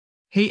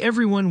Hey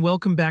everyone,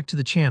 welcome back to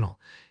the channel.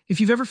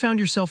 If you've ever found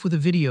yourself with a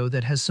video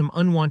that has some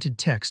unwanted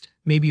text,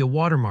 maybe a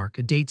watermark,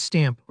 a date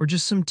stamp, or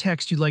just some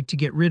text you'd like to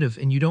get rid of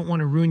and you don't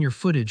want to ruin your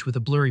footage with a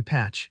blurry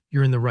patch,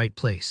 you're in the right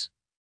place.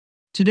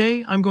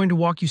 Today, I'm going to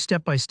walk you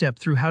step by step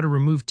through how to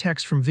remove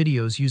text from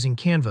videos using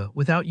Canva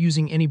without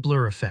using any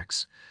blur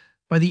effects.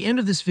 By the end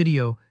of this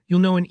video, you'll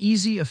know an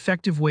easy,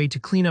 effective way to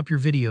clean up your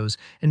videos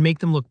and make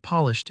them look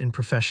polished and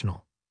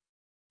professional.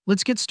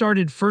 Let's get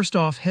started. First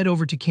off, head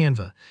over to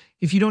Canva.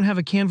 If you don't have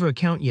a Canva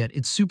account yet,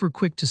 it's super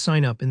quick to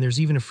sign up and there's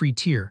even a free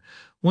tier.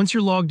 Once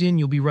you're logged in,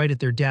 you'll be right at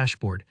their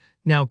dashboard.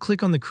 Now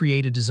click on the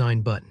Create a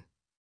Design button.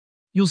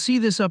 You'll see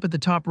this up at the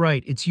top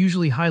right. It's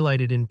usually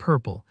highlighted in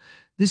purple.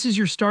 This is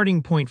your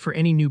starting point for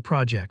any new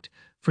project.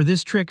 For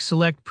this trick,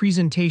 select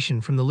Presentation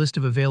from the list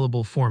of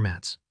available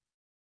formats.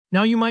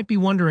 Now you might be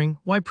wondering,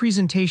 why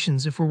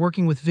presentations if we're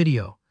working with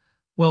video?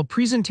 Well,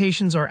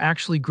 presentations are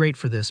actually great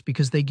for this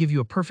because they give you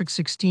a perfect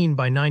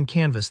 16:9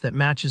 canvas that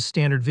matches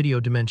standard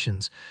video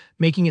dimensions,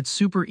 making it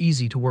super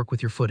easy to work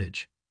with your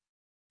footage.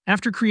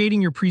 After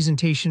creating your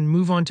presentation,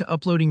 move on to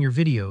uploading your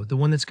video, the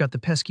one that's got the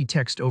pesky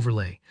text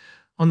overlay.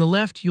 On the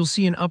left, you'll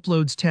see an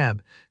Uploads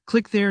tab.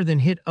 Click there, then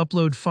hit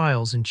Upload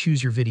Files and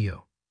choose your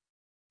video.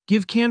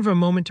 Give Canva a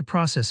moment to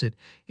process it.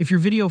 If your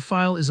video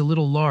file is a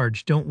little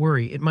large, don't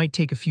worry, it might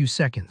take a few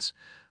seconds.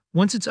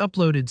 Once it's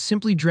uploaded,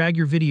 simply drag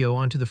your video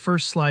onto the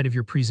first slide of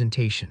your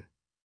presentation.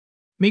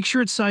 Make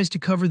sure it's sized to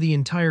cover the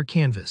entire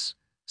canvas.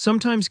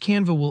 Sometimes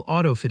Canva will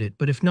auto-fit it,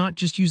 but if not,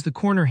 just use the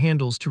corner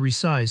handles to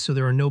resize so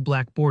there are no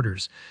black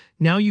borders.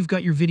 Now you've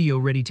got your video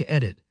ready to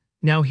edit.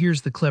 Now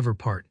here's the clever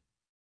part.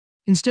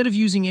 Instead of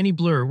using any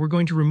blur, we're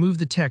going to remove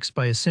the text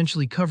by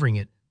essentially covering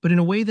it, but in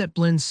a way that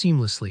blends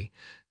seamlessly.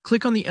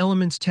 Click on the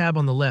Elements tab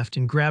on the left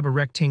and grab a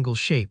rectangle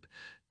shape.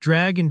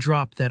 Drag and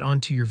drop that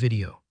onto your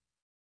video.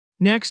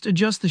 Next,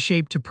 adjust the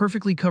shape to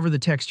perfectly cover the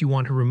text you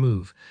want to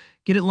remove.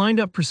 Get it lined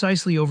up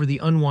precisely over the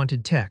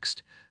unwanted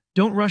text.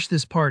 Don't rush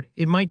this part,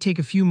 it might take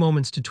a few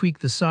moments to tweak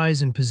the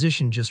size and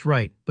position just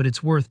right, but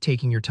it's worth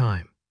taking your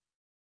time.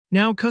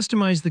 Now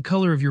customize the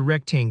color of your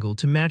rectangle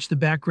to match the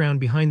background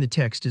behind the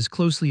text as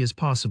closely as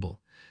possible.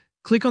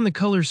 Click on the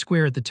color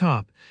square at the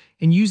top,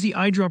 and use the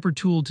eyedropper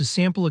tool to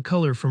sample a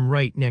color from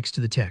right next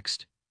to the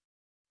text.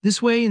 This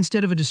way,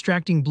 instead of a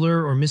distracting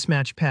blur or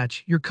mismatch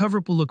patch, your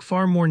cover-up will look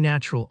far more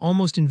natural,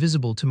 almost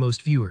invisible to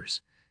most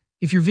viewers.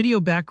 If your video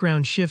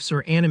background shifts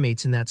or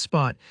animates in that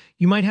spot,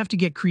 you might have to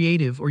get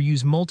creative or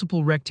use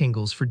multiple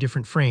rectangles for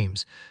different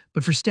frames,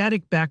 but for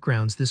static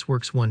backgrounds, this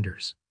works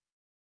wonders.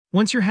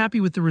 Once you're happy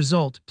with the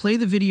result, play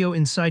the video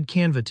inside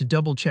Canva to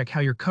double-check how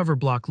your cover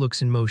block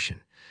looks in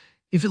motion.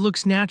 If it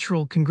looks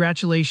natural,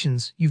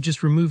 congratulations, you've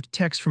just removed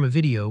text from a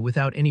video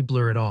without any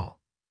blur at all.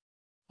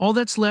 All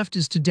that's left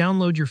is to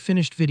download your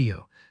finished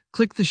video.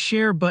 Click the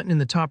Share button in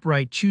the top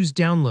right, choose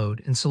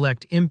Download, and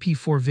select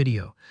MP4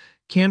 Video.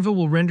 Canva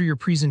will render your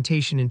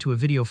presentation into a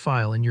video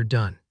file and you're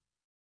done.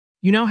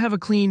 You now have a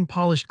clean,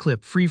 polished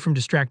clip free from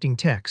distracting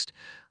text.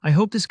 I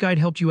hope this guide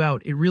helped you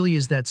out. It really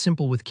is that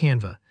simple with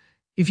Canva.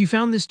 If you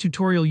found this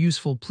tutorial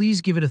useful, please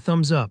give it a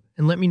thumbs up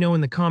and let me know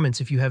in the comments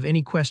if you have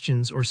any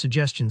questions or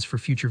suggestions for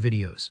future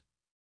videos.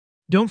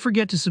 Don't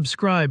forget to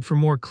subscribe for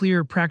more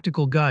clear,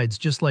 practical guides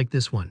just like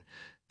this one.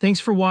 Thanks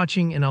for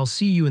watching, and I'll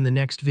see you in the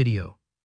next video.